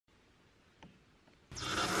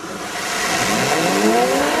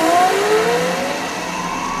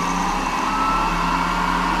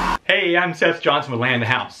Hey, I'm Seth Johnson with Land the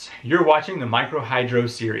House. You're watching the Micro Hydro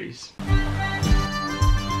series.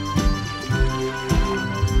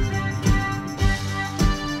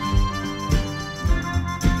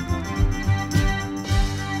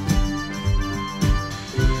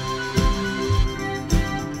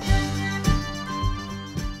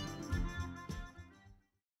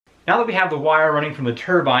 Now that we have the wire running from the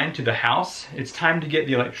turbine to the house, it's time to get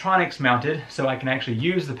the electronics mounted so I can actually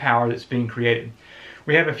use the power that's being created.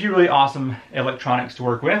 We have a few really awesome electronics to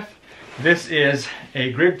work with. This is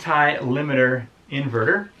a Grid Tie limiter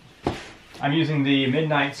inverter. I'm using the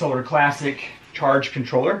Midnite Solar Classic charge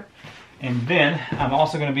controller. And then I'm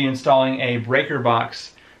also going to be installing a breaker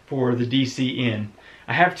box for the DC in.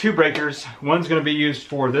 I have two breakers. One's going to be used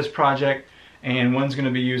for this project and one's going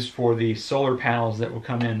to be used for the solar panels that will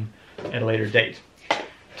come in at a later date.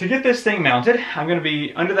 To get this thing mounted, I'm going to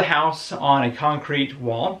be under the house on a concrete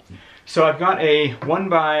wall. So I've got a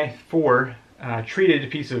 1x4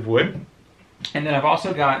 treated piece of wood, and then I've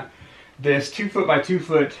also got this 2 foot by 2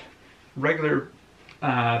 foot regular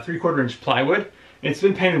 3/4 inch plywood. It's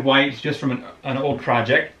been painted white just from an old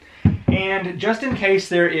project, and just in case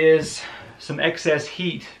there is some excess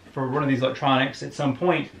heat for one of these electronics at some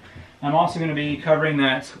point, I'm also going to be covering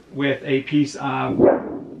that with a piece of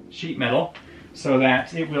sheet metal so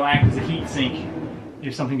that it will act as a heat sink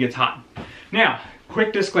if something gets hot. Now,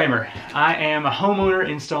 quick disclaimer, I am a homeowner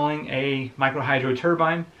installing a micro hydro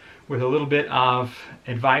turbine with a little bit of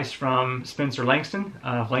advice from Spencer Langston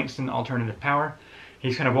of Langston Alternative Power.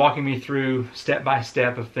 He's kind of walking me through step by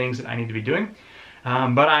step of things that I need to be doing.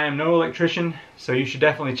 But I am no electrician, so you should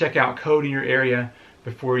definitely check out code in your area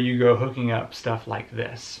before you go hooking up stuff like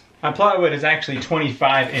this. My plywood is actually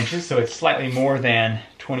 25 inches, so it's slightly more than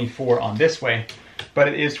 24 on this way, but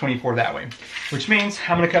it is 24 that way, which means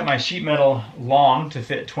I'm going to cut my sheet metal long to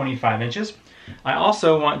fit 25 inches. I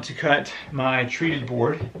also want to cut my treated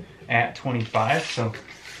board at 25, so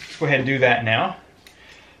let's go ahead and do that now.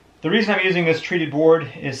 The reason I'm using this treated board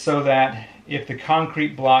is so that if the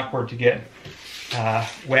concrete block were to get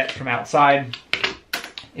wet from outside,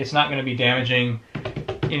 it's not going to be damaging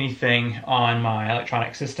anything on my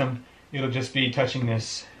electronic system. It'll just be touching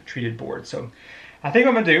this treated board. So I think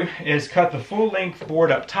what I'm going to do is cut the full length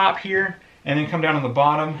board up top here and then come down on the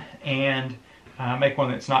bottom and make one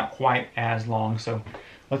that's not quite as long. So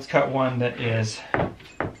let's cut one that is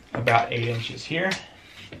about 8 inches here,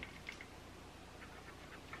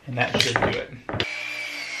 and that should do it.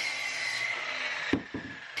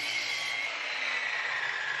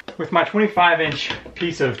 With my 25-inch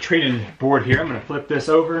piece of treated board here, I'm going to flip this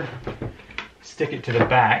over, stick it to the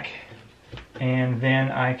back, and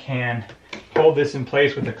then I can hold this in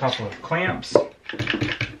place with a couple of clamps. I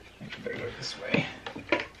better go this way.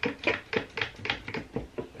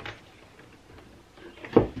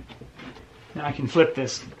 Now I can flip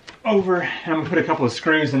this over, and I'm going to put a couple of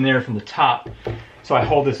screws in there from the top so I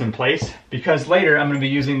hold this in place, because later I'm going to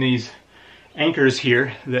be using these anchors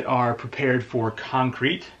here that are prepared for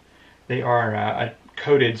concrete. They are a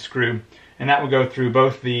coated screw, and that will go through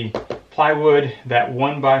both the plywood, that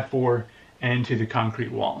 1x4, and into the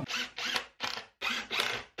concrete wall.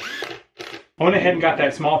 I went ahead and got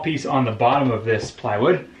that small piece on the bottom of this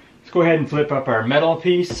plywood. Let's go ahead and flip up our metal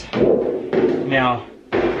piece. Now,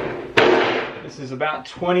 this is about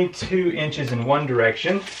 22 inches in one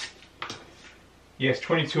direction. Yes,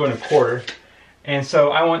 22 1/4. And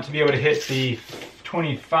so I want to be able to hit the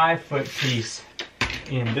 25-foot piece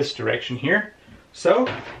in this direction here. So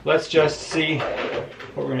let's just see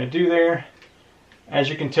what we're going to do there. As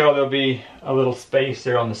you can tell, there'll be a little space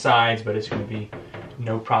there on the sides, but it's going to be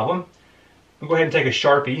no problem. I'll go ahead and take a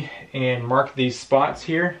Sharpie and mark these spots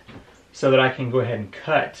here so that I can go ahead and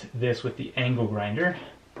cut this with the angle grinder.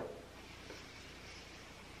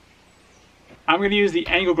 I'm going to use the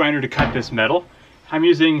angle grinder to cut this metal. I'm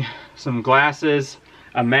using some glasses,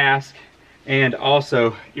 a mask, and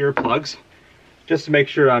also earplugs, just to make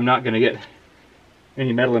sure I'm not going to get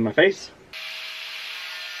any metal in my face.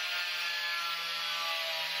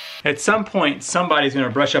 At some point, somebody's going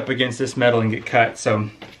to brush up against this metal and get cut, so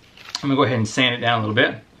I'm going to go ahead and sand it down a little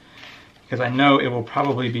bit, because I know it will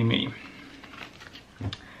probably be me.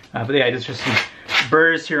 But yeah, there's just some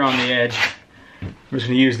burrs here on the edge. I'm just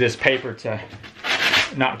going to use this paper to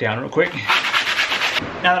knock down real quick.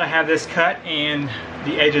 Now that I have this cut and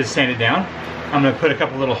the edges sanded down, I'm going to put a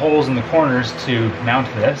couple little holes in the corners to mount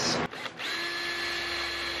this.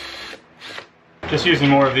 Just using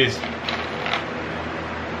more of these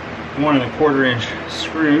 1 1/4 inch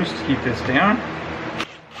screws to keep this down.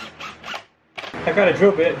 I've got a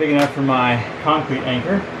drill bit big enough for my concrete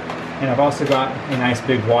anchor, and I've also got a nice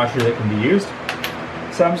big washer that can be used.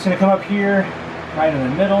 So I'm just going to come up here, right in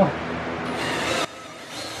the middle.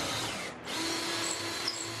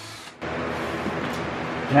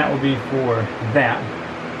 And that will be for that.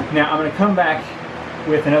 Now I'm going to come back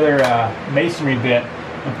with another masonry bit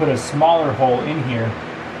and put a smaller hole in here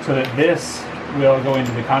so that this will go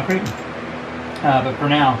into the concrete. But for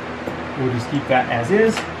now, we'll just keep that as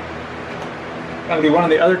is. That'll be one on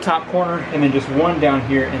the other top corner and then just one down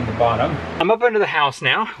here in the bottom. I'm up under the house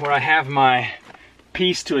now where I have my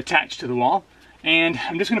piece to attach to the wall, and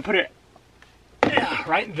I'm just going to put it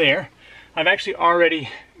right there. I've actually already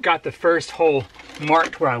got the first hole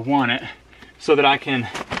marked where I want it so that I can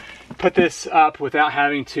put this up without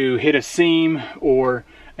having to hit a seam or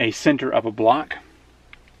a center of a block.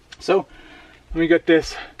 So let me get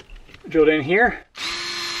this drilled in here.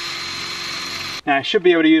 Now I should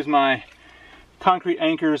be able to use my concrete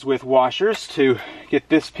anchors with washers to get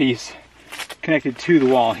this piece connected to the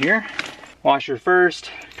wall here. Washer first,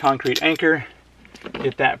 concrete anchor,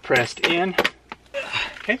 get that pressed in.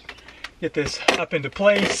 Okay, get this up into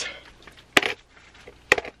place.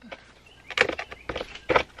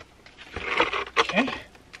 Okay.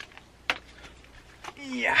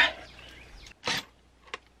 Yeah.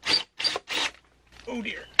 Oh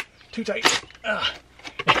dear, too tight.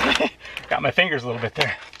 Got my fingers a little bit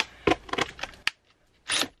there.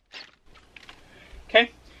 Okay,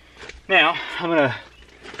 now I'm gonna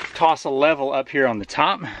toss a level up here on the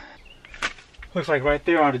top. Looks like right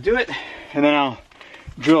there ought to do it. And then I'll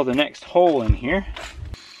drill the next hole in here.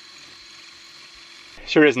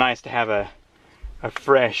 Sure is nice to have a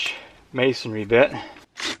fresh masonry bit.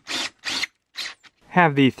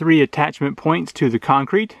 Have the 3 attachment points to the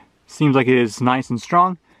concrete. Seems like it is nice and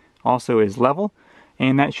strong. Also is level.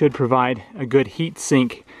 And that should provide a good heat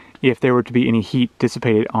sink if there were to be any heat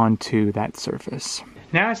dissipated onto that surface.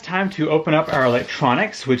 Now it's time to open up our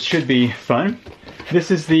electronics, which should be fun.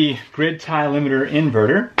 This is the Grid Tie limiter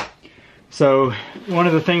inverter. So one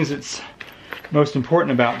of the things that's most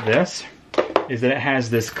important about this is that it has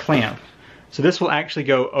this clamp. So this will actually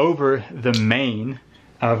go over the main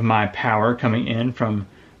of my power coming in from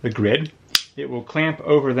the grid. It will clamp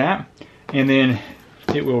over that, and then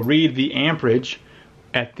it will read the amperage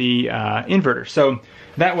at the inverter. So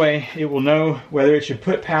that way it will know whether it should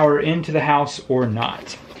put power into the house or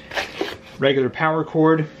not. Regular power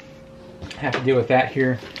cord, have to deal with that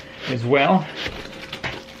here as well.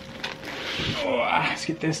 Oh, let's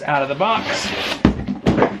get this out of the box.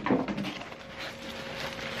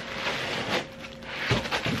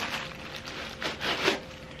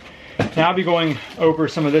 Now I'll be going over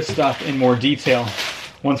some of this stuff in more detail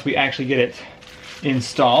once we actually get it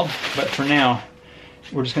installed, but for now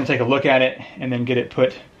we're just going to take a look at it and then get it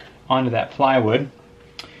put onto that plywood.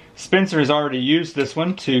 Spencer has already used this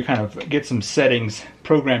one to kind of get some settings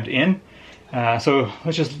programmed in. So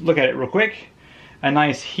let's just look at it real quick. A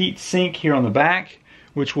nice heat sink here on the back,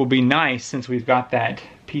 which will be nice since we've got that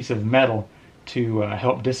piece of metal to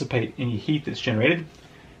help dissipate any heat that's generated.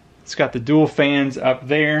 It's got the dual fans up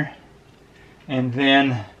there, and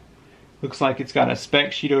then looks like it's got a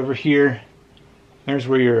spec sheet over here. There's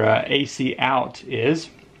where your AC out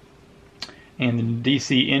is, and the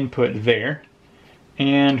DC input there.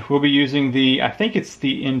 And we'll be using the, I think it's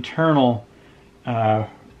the internal, let's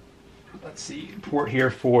see, port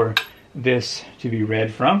here for this to be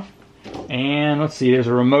read from. And let's see, there's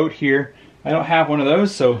a remote here. I don't have one of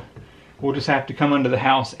those, so we'll just have to come into the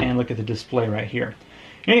house and look at the display right here.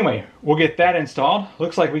 Anyway, we'll get that installed.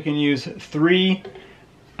 Looks like we can use 4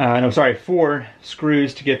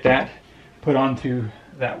 screws to get that put onto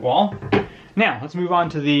that wall. Now, let's move on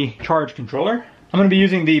to the charge controller. I'm going to be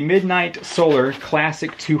using the Midnite Solar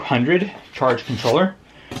Classic 200 charge controller.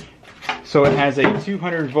 So it has a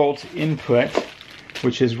 200 volt input,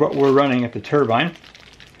 which is what we're running at the turbine.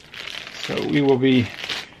 So we will be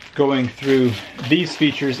going through these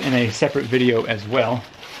features in a separate video as well.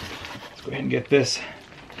 Let's go ahead and get this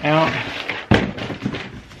out.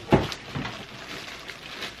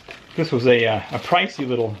 This was a pricey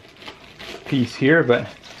little piece here, but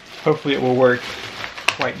hopefully it will work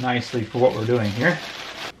quite nicely for what we're doing here.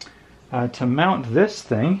 To mount this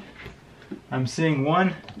thing, I'm seeing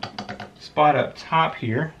one spot up top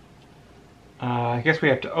here. I guess we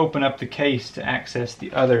have to open up the case to access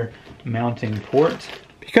the other mounting port.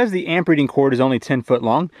 Because the amp reading cord is only 10 foot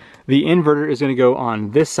long, the inverter is going to go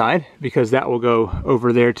on this side because that will go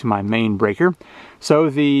over there to my main breaker. So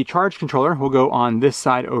the charge controller will go on this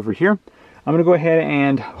side over here. I'm going to go ahead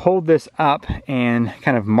and hold this up and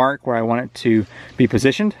kind of mark where I want it to be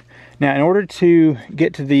positioned. Now, in order to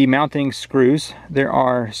get to the mounting screws, there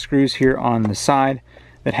are screws here on the side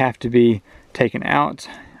that have to be taken out.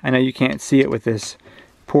 I know you can't see it with this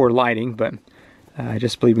poor lighting, but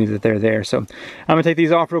just believe me that they're there. So I'm gonna take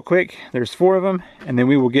these off real quick. There's 4 of them, and then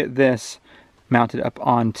we will get this mounted up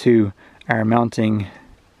onto our mounting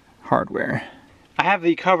hardware. I have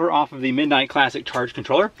the cover off of the Midnite Classic charge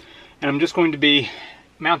controller, and I'm just going to be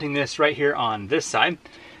mounting this right here on this side.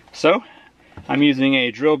 So I'm using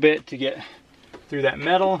a drill bit to get through that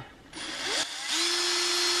metal.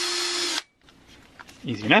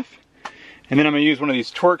 Easy enough. And then I'm going to use one of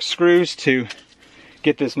these Torx screws to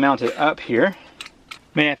get this mounted up here.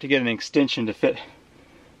 May have to get an extension to fit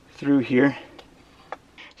through here.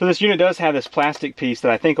 So this unit does have this plastic piece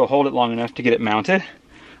that I think will hold it long enough to get it mounted.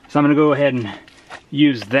 So I'm going to go ahead and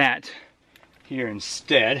use that here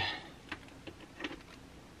instead.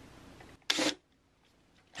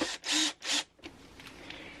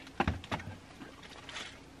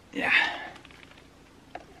 Yeah.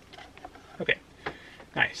 Okay.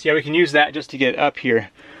 Nice. Yeah, we can use that just to get it up here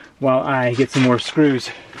while I get some more screws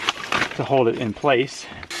to hold it in place.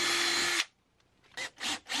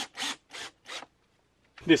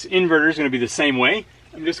 This inverter is going to be the same way.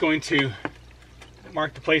 I'm just going to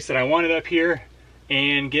mark the place that I want it up here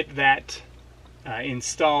and get that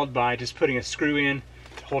installed by just putting a screw in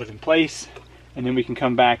to hold it in place, and then we can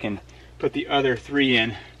come back and put the other 3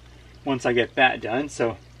 in once I get that done.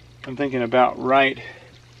 So I'm thinking about right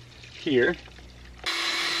here.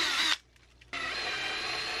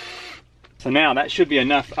 So now that should be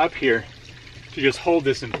enough up here to just hold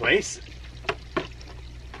this in place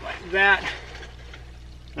like that.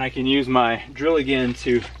 And I can use my drill again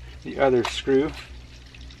to the other screw.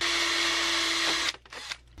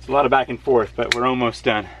 It's a lot of back and forth, but we're almost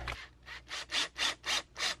done.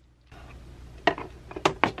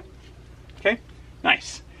 Okay,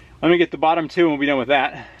 nice. Let me get the bottom 2 and we'll be done with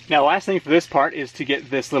that. Now the last thing for this part is to get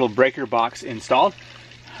this little breaker box installed.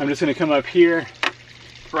 I'm just going to come up here,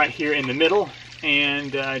 right here in the middle,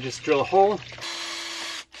 and just drill a hole.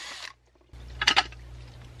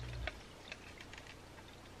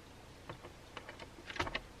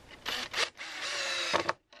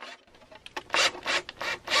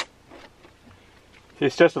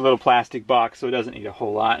 It's just a little plastic box, so it doesn't need a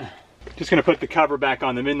whole lot. Just gonna put the cover back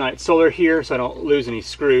on the Midnite solar here so I don't lose any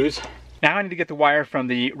screws. Now I need to get the wire from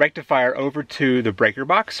the rectifier over to the breaker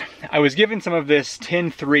box. I was given some of this tin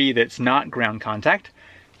 3 that's not ground contact.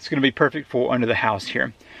 It's gonna be perfect for under the house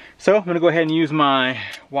here. So I'm gonna go ahead and use my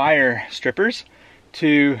wire strippers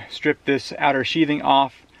to strip this outer sheathing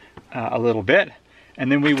off a little bit,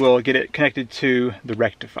 and then we will get it connected to the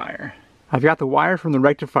rectifier. I've got the wire from the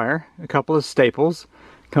rectifier, a couple of staples,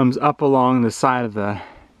 comes up along the side of the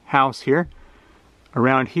house here,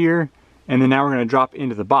 around here, and then now we're going to drop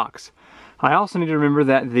into the box. I also need to remember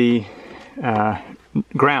that the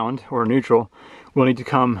ground, or neutral, will need to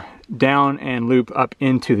come down and loop up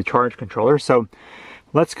into the charge controller. So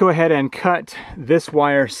let's go ahead and cut this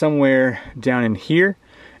wire somewhere down in here,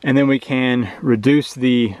 and then we can reduce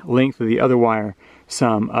the length of the other wire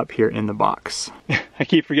some up here in the box. I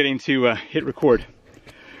keep forgetting to hit record.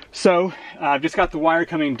 So I've just got the wire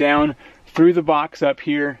coming down through the box up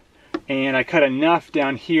here, and I cut enough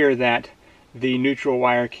down here that the neutral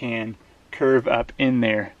wire can curve up in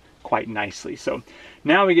there quite nicely. So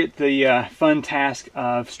now we get the fun task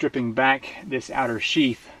of stripping back this outer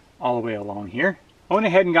sheath all the way along here. I went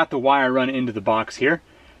ahead and got the wire run into the box here.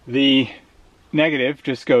 The negative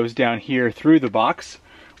just goes down here through the box,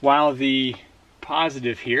 while the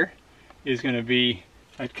positive here is going to be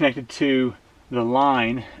connected to the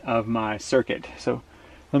line of my circuit. So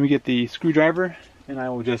let me get the screwdriver and I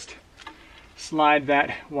will just slide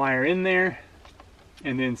that wire in there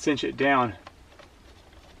and then cinch it down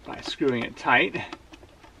by screwing it tight.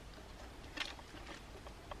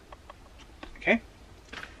 Okay,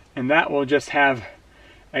 and that will just have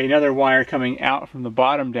another wire coming out from the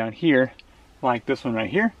bottom down here, like this one right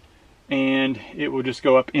here, and it will just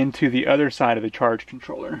go up into the other side of the charge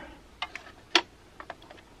controller.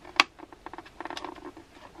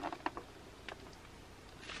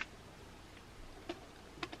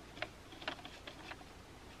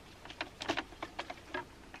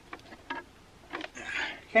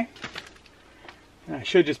 Okay, and I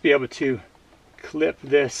should just be able to clip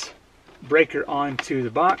this breaker onto the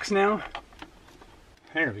box now.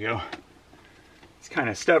 There we go. It's kind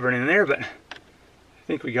of stubborn in there, but I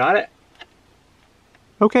think we got it.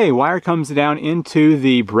 Okay, wire comes down into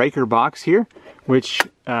the breaker box here, which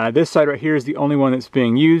this side right here is the only one that's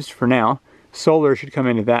being used for now. Solar should come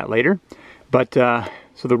into that later. But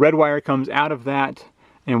so the red wire comes out of that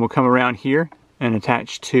and will come around here and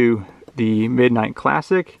attach to the Midnite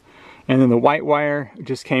Classic. And then the white wire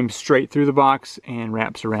just came straight through the box and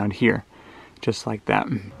wraps around here. just like that.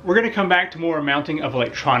 We're gonna come back to more mounting of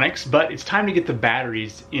electronics, but it's time to get the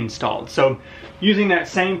batteries installed. So using that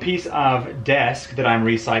same piece of desk that I'm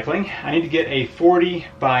recycling, I need to get a 40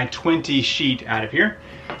 by 20 sheet out of here.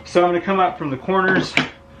 So I'm gonna come up from the corners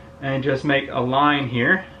and just make a line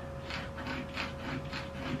here.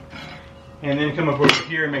 And then come up over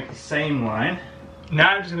here and make the same line. Now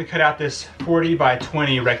I'm just gonna cut out this 40 by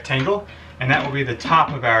 20 rectangle, and that will be the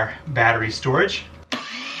top of our battery storage.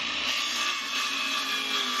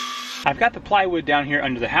 I've got the plywood down here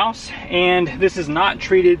under the house, and this is not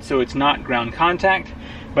treated, so it's not ground contact,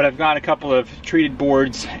 but I've got a couple of treated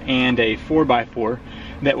boards and a 4x4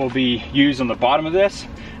 that will be used on the bottom of this.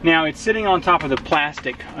 Now it's sitting on top of the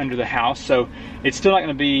plastic under the house, so it's still not going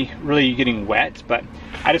to be really getting wet, but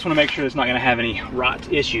I just want to make sure it's not going to have any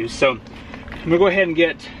rot issues. So I'm going to go ahead and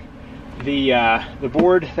get the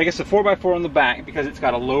board, I guess the 4x4 on the back because it's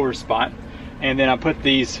got a lower spot, and then I'll put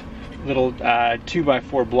these little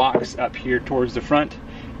 2x4 blocks up here towards the front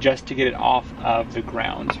just to get it off of the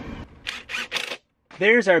ground.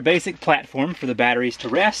 There's our basic platform for the batteries to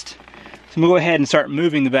rest. So I'm gonna go ahead and start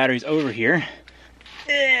moving the batteries over here.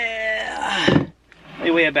 They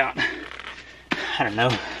weigh about, I don't know,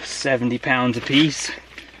 70 pounds a piece.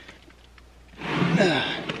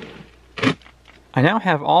 I now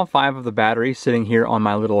have all 5 of the batteries sitting here on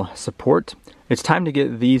my little support. It's time to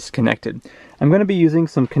get these connected. I'm going to be using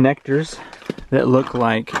some connectors that look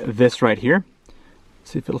like this right here.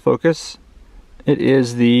 Let's see if it'll focus. It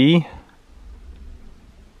is the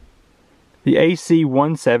AC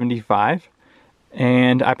 175,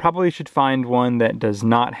 and I probably should find one that does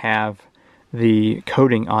not have the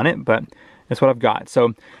coating on it, but that's what I've got. So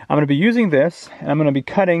I'm going to be using this, and I'm going to be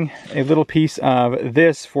cutting a little piece of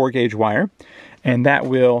this 4-gauge wire, and that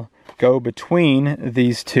will go between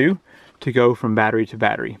these two to go from battery to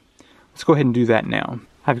battery. Let's go ahead and do that now.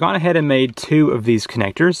 I've gone ahead and made 2 of these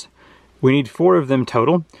connectors. We need 4 of them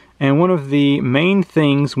total, and one of the main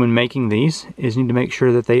things when making these is you need to make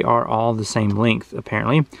sure that they are all the same length,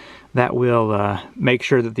 apparently. That will make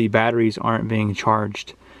sure that the batteries aren't being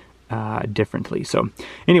charged differently. So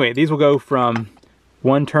anyway, these will go from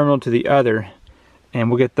one terminal to the other, and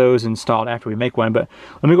we'll get those installed after we make one. But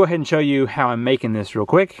let me go ahead and show you how I'm making this real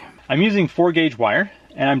quick. I'm using 4-gauge wire,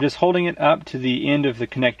 and I'm just holding it up to the end of the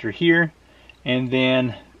connector here, and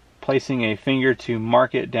then placing a finger to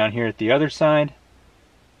mark it down here at the other side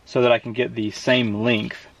so that I can get the same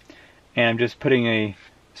length. And I'm just putting a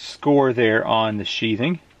score there on the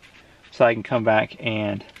sheathing so I can come back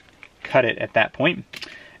and cut it at that point.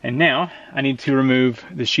 And now I need to remove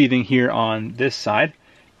the sheathing here on this side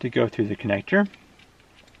to go through the connector.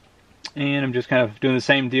 And I'm just kind of doing the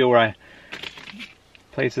same deal where I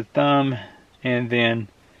place a thumb and then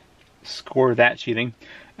score that sheathing.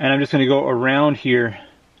 And I'm just going to go around here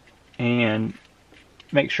and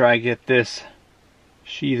make sure I get this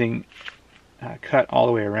sheathing cut all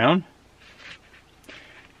the way around.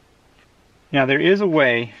 Now there is a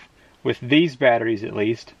way, with these batteries at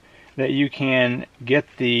least, that you can get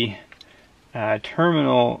the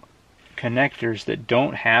terminal connectors that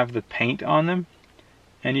don't have the paint on them,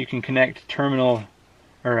 and you can connect terminal,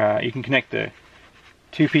 or you can connect the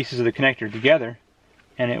 2 pieces of the connector together,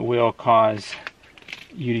 and it will cause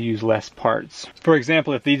you to use less parts. For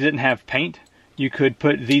example, if these didn't have paint, you could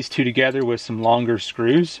put these 2 together with some longer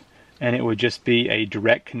screws, and it would just be a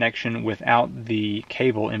direct connection without the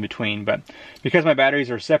cable in between. But because my batteries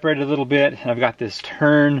are separated a little bit, and I've got this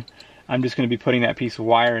turn, I'm just going to be putting that piece of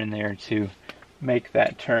wire in there to make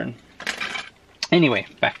that turn. Anyway,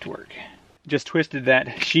 back to work. Just twisted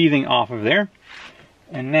that sheathing off of there,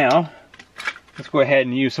 and now let's go ahead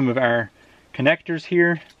and use some of our connectors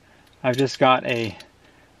here. I've just got a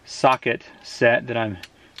socket set that I'm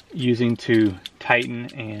using to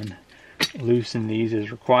tighten and loosen these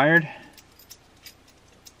as required.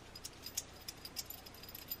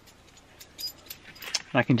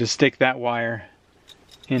 I can just stick that wire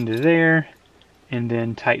into there and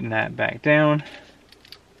then tighten that back down.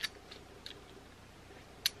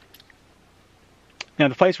 Now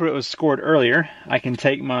the place where it was scored earlier, I can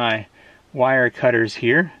take my wire cutters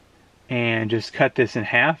here and just cut this in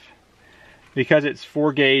half. Because it's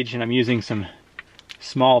 4-gauge and I'm using some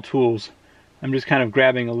small tools, I'm just kind of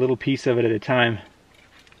grabbing a little piece of it at a time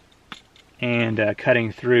and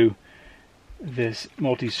cutting through this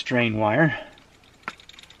multi-strain wire.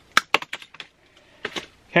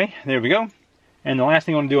 Okay, there we go. And the last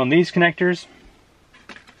thing I want to do on these connectors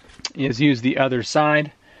is use the other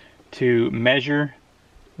side to measure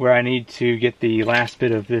where I need to get the last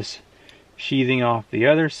bit of this sheathing off the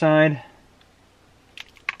other side.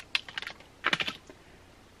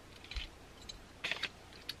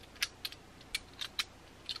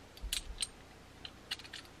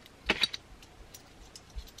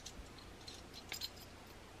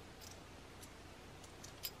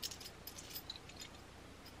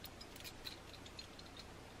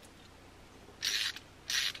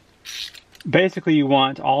 Basically, you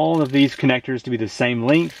want all of these connectors to be the same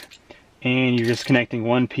length, and you're just connecting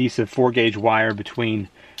one piece of 4-gauge wire between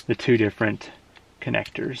the two different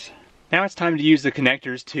connectors. Now it's time to use the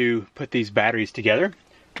connectors to put these batteries together.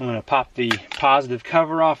 I'm going to pop the positive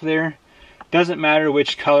cover off there. Doesn't matter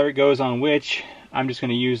which color it goes on which. I'm just going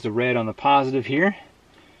to use the red on the positive here.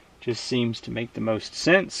 Just seems to make the most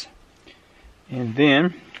sense. And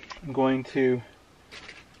then I'm going to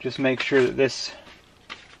just make sure that this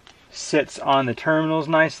sits on the terminals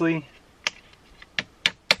nicely.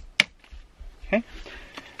 Okay.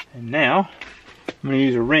 And now I'm going to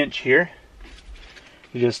use a wrench here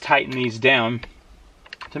to just tighten these down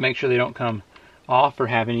to make sure they don't come off or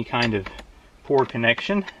have any kind of poor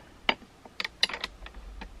connection.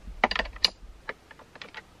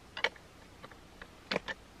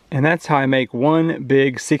 And that's how I make one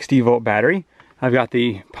big 60-volt battery. I've got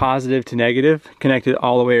the positive to negative connected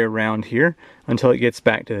all the way around here until it gets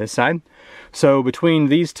back to this side. So between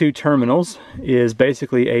these two terminals is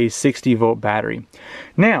basically a 60-volt battery.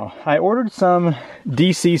 Now, I ordered some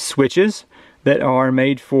DC switches that are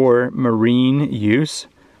made for marine use.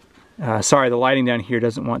 Sorry, the lighting down here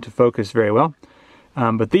doesn't want to focus very well.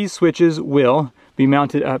 But these switches will be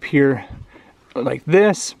mounted up here like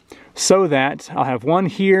this, so that I'll have one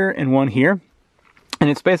here and one here. And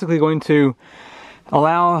it's basically going to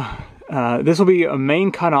allow, this will be a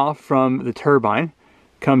main cutoff from the turbine,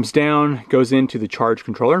 comes down, goes into the charge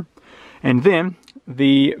controller, and then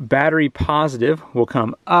the battery positive will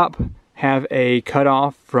come up, have a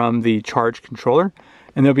cutoff from the charge controller,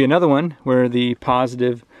 and there'll be another one where the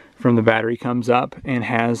positive from the battery comes up and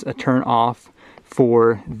has a turn off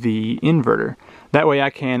for the inverter. That way I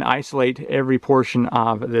can isolate every portion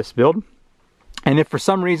of this build. And if for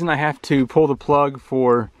some reason I have to pull the plug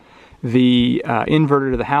for the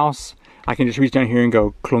inverter to the house, I can just reach down here and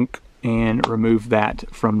go clunk and remove that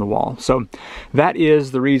from the wall. So that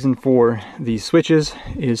is the reason for these switches,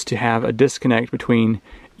 is to have a disconnect between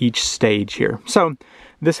each stage here. So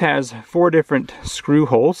this has 4 different screw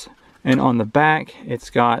holes, and on the back it's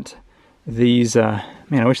got these, man,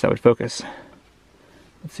 I wish that would focus.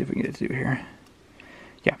 Let's see if we can get it to do here.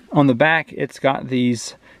 Yeah, on the back it's got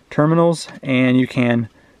these terminals, and you can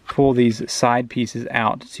pull these side pieces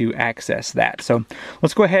out to access that. So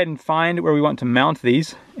let's go ahead and find where we want to mount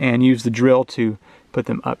these and use the drill to put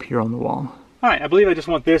them up here on the wall. All right, I believe I just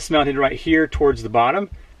want this mounted right here towards the bottom,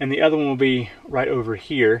 and the other one will be right over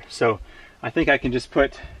here. So I think I can just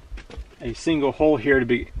put a single hole here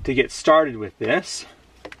to get started with this.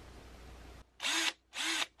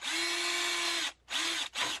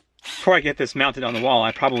 Before I get this mounted on the wall,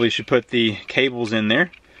 I probably should put the cables in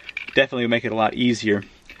there. Definitely make it a lot easier.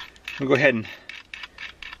 We'll go ahead and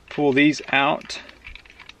pull these out,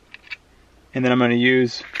 and then I'm going to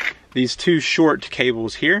use these 2 short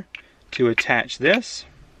cables here to attach this.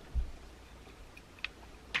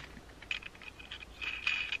 I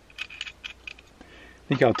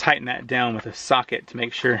think I'll tighten that down with a socket to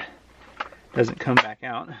make sure it doesn't come back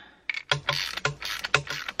out.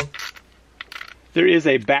 There is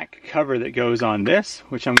a back cover that goes on this,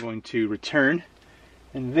 which I'm going to return,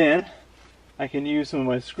 and then I can use some of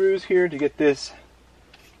my screws here to get this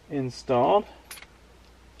installed.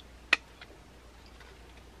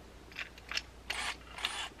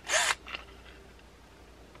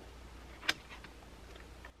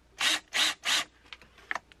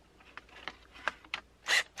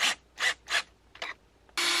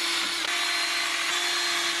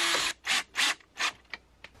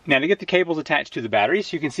 Now, to get the cables attached to the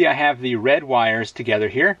batteries, you can see I have the red wires together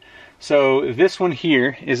here. So this one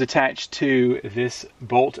here is attached to this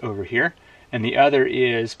bolt over here, and the other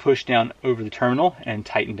is pushed down over the terminal and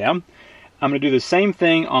tightened down. I'm going to do the same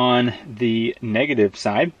thing on the negative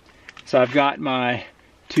side. So I've got my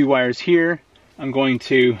 2 wires here. I'm going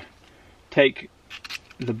to take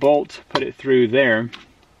the bolt, put it through there,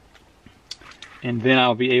 and then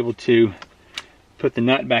I'll be able to put the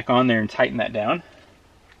nut back on there and tighten that down.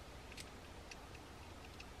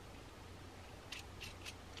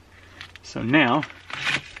 So now,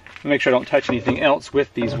 make sure I don't touch anything else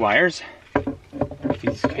with these wires, with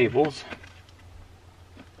these cables.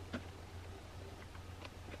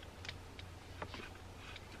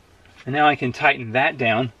 And now I can tighten that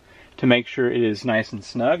down to make sure it is nice and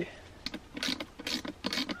snug.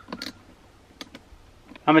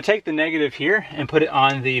 I'm going to take the negative here and put it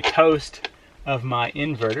on the post of my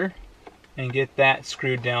inverter and get that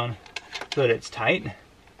screwed down so that it's tight.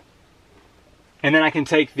 And then I can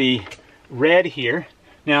take the red here.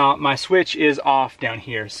 Now my switch is off down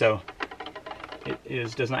here, so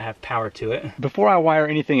it does not have power to it. Before I wire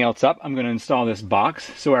anything else up, I'm going to install this box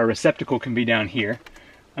so our receptacle can be down here.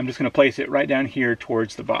 I'm just going to place it right down here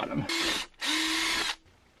towards the bottom.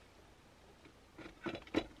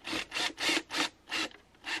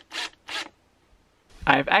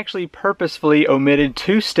 I've actually purposefully omitted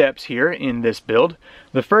 2 steps here in this build.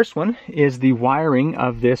 The first one is the wiring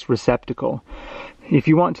of this receptacle. If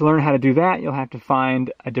you want to learn how to do that, you'll have to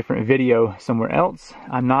find a different video somewhere else.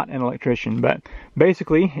 I'm not an electrician, but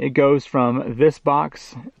basically it goes from this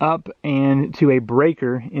box up and to a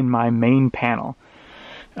breaker in my main panel.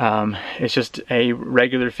 It's just a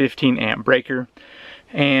regular 15 amp breaker.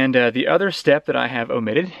 And the other step that I have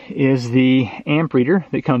omitted is the amp reader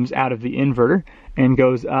that comes out of the inverter and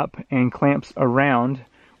goes up and clamps around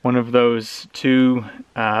one of those 2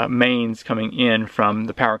 mains coming in from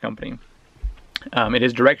the power company. It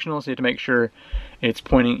is directional, so you have to make sure it's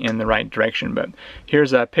pointing in the right direction, but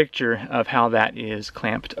here's a picture of how that is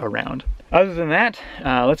clamped around. Other than that,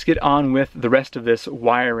 let's get on with the rest of this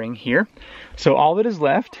wiring here. So all that is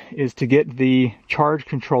left is to get the charge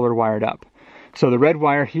controller wired up. So the red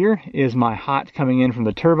wire here is my hot coming in from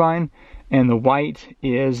the turbine, and the white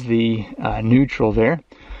is the neutral there.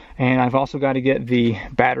 And I've also got to get the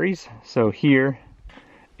batteries, so here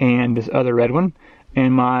and this other red one.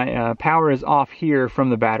 And my power is off here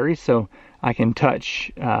from the battery, so I can touch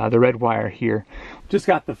the red wire here. Just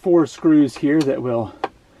got the 4 screws here that will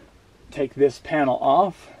take this panel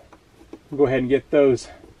off. We'll go ahead and get those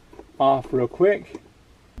off real quick.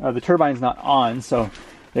 The turbine's not on, so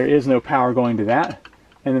there is no power going to that.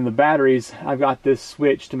 And then the batteries, I've got this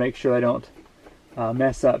switch to make sure I don't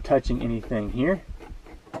mess up touching anything here.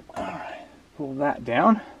 Alright, pull that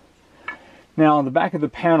down. Now the back of the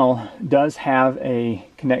panel does have a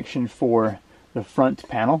connection for the front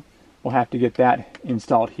panel. We'll have to get that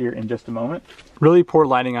installed here in just a moment. Really poor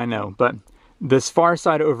lighting, I know, but this far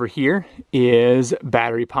side over here is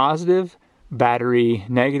battery positive, battery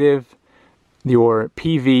negative, your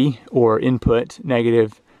PV or input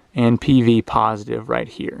negative, and PV positive right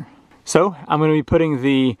here. So I'm going to be putting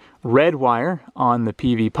the red wire on the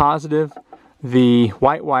PV positive, the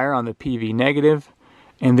white wire on the PV negative,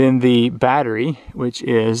 and then the battery, which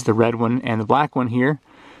is the red one and the black one here,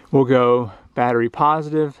 will go battery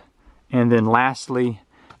positive, and then lastly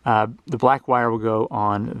the black wire will go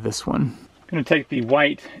on this one. I'm going to take the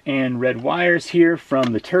white and red wires here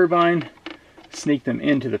from the turbine, sneak them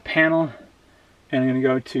into the panel, and I'm going to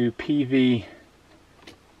go to PV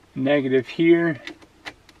negative here,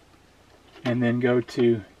 and then go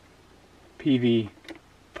to PV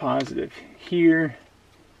positive here.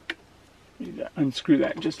 Need to unscrew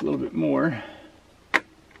that just a little bit more.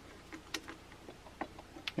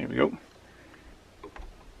 There we go.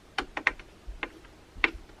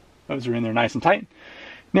 Those are in there nice and tight.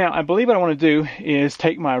 Now, I believe what I want to do is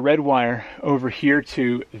take my red wire over here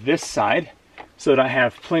to this side so that I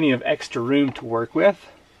have plenty of extra room to work with.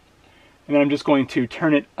 And then I'm just going to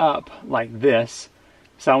turn it up like this.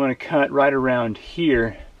 So I'm going to cut right around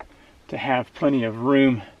here to have plenty of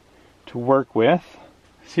room to work with.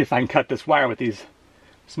 See if I can cut this wire with these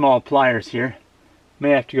small pliers here.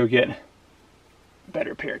 May have to go get a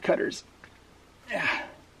better pair of cutters. Yeah.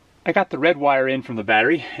 I got the red wire in from the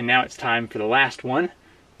battery, and now it's time for the last one,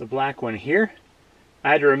 the black one here.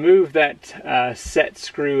 I had to remove that set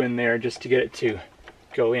screw in there just to get it to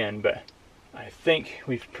go in, but I think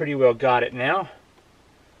we've pretty well got it now.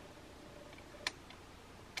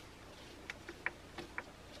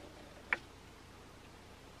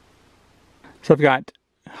 So I've got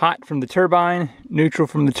hot from the turbine, neutral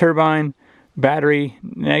from the turbine, battery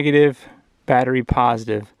negative, battery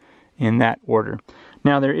positive, in that order.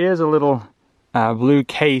 Now there is a little blue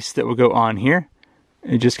case that will go on here.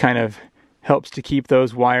 It just kind of helps to keep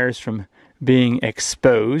those wires from being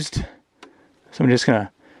exposed. So I'm just going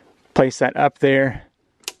to place that up there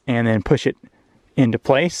and then push it into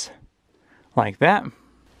place like that.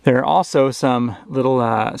 There are also some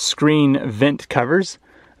little screen vent covers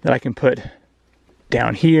that I can put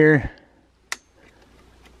down here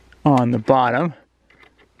on the bottom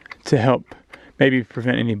to help maybe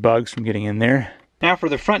prevent any bugs from getting in there. Now for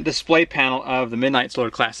the front display panel of the Midnite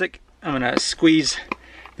Solar Classic, I'm going to squeeze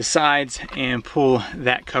the sides and pull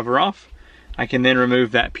that cover off. I can then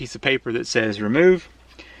remove that piece of paper that says remove.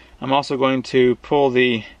 I'm also going to pull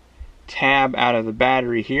the tab out of the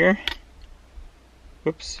battery here.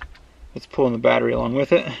 Whoops, let's pull in the battery along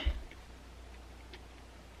with it.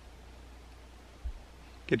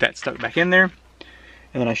 Get that stuck back in there.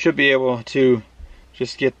 And then I should be able to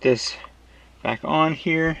just get this back on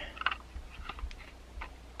here.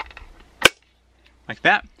 Like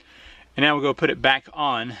that. And now we'll go put it back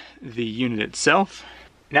on the unit itself.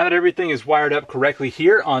 Now that everything is wired up correctly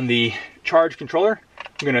here on the charge controller,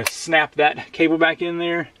 I'm going to snap that cable back in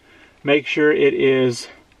there, make sure it is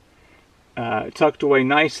tucked away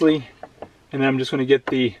nicely, and then I'm just going to get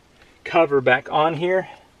the cover back on here.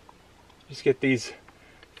 Just get these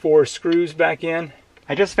 4 screws back in.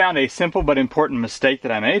 I just found a simple but important mistake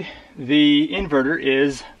that I made. The inverter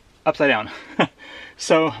is upside down.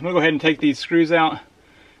 So I'm going to go ahead and take these screws out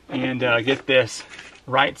and get this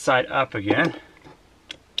right side up again.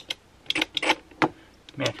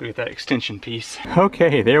 May have to get that extension piece.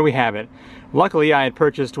 Okay, there we have it. Luckily I had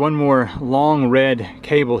purchased one more long red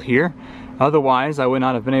cable here. Otherwise I would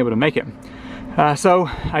not have been able to make it. So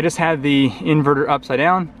I just had the inverter upside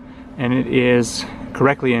down and it is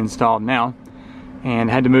correctly installed now.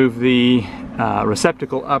 And had to move the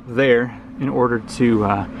receptacle up there in order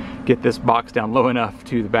to get this box down low enough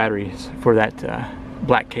to the batteries for that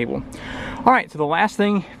black cable. Alright, so the last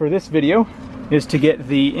thing for this video is to get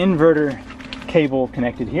the inverter cable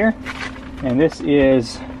connected here, and this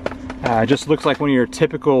is just looks like one of your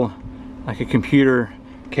typical, like a computer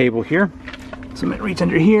cable here. So I'm going to reach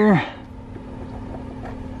under here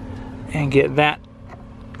and get that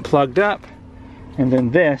plugged up, and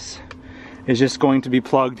then this is just going to be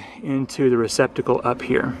plugged into the receptacle up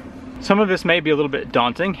here. Some of this may be a little bit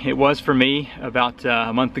daunting. It was for me about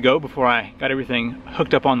a month ago before I got everything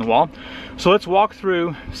hooked up on the wall. So let's walk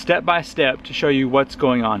through step by step to show you what's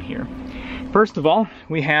going on here. First of all,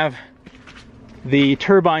 we have the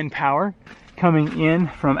turbine power coming in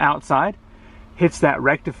from outside, hits that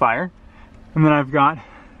rectifier, and then I've got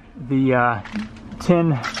the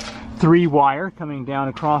 10-3 wire coming down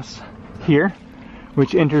across here,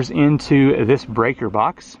 which enters into this breaker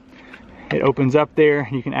box. It opens up there,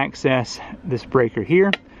 you can access this breaker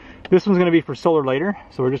here. This one's going to be for solar later,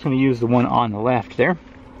 so we're just going to use the one on the left there.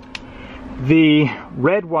 The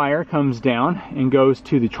red wire comes down and goes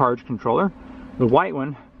to the charge controller. The white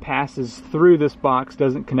one passes through this box,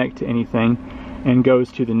 doesn't connect to anything, and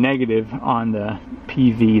goes to the negative on the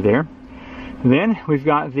PV there. Then we've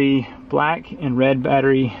got the black and red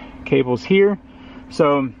battery cables here.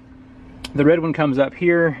 So the red one comes up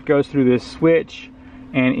here, goes through this switch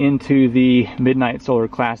and into the Midnite Solar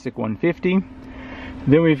Classic 150.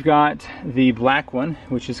 Then we've got the black one,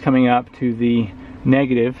 which is coming up to the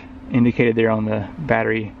negative indicated there on the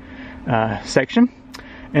battery section.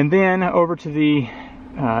 And then over to the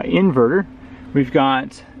inverter, we've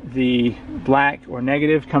got the black or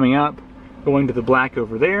negative coming up, going to the black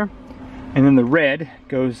over there. And then the red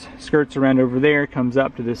skirts around over there, comes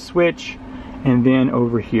up to this switch, and then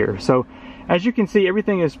over here. So as you can see,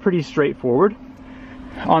 everything is pretty straightforward.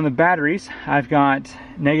 On the batteries, I've got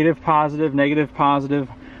negative, positive,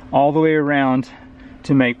 all the way around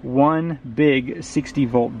to make one big 60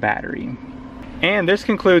 volt battery. And this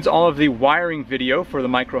concludes all of the wiring video for the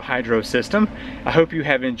micro hydro system. I hope you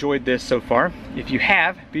have enjoyed this so far. If you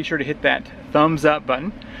have, be sure to hit that thumbs up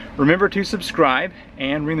button. Remember to subscribe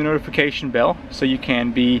and ring the notification bell so you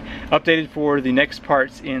can be updated for the next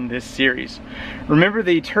parts in this series. Remember,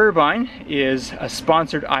 the turbine is a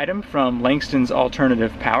sponsored item from Langston's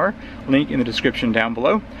Alternative Power, link in the description down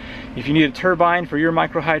below. If you need a turbine for your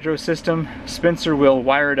micro hydro system, Spencer will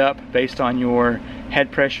wire it up based on your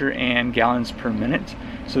head pressure and gallons per minute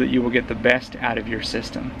so that you will get the best out of your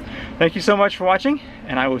system. Thank you so much for watching,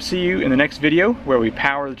 and I will see you in the next video where we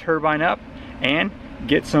power the turbine up and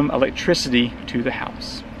get some electricity to the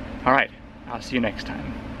house. Alright, I'll see you next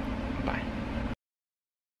time.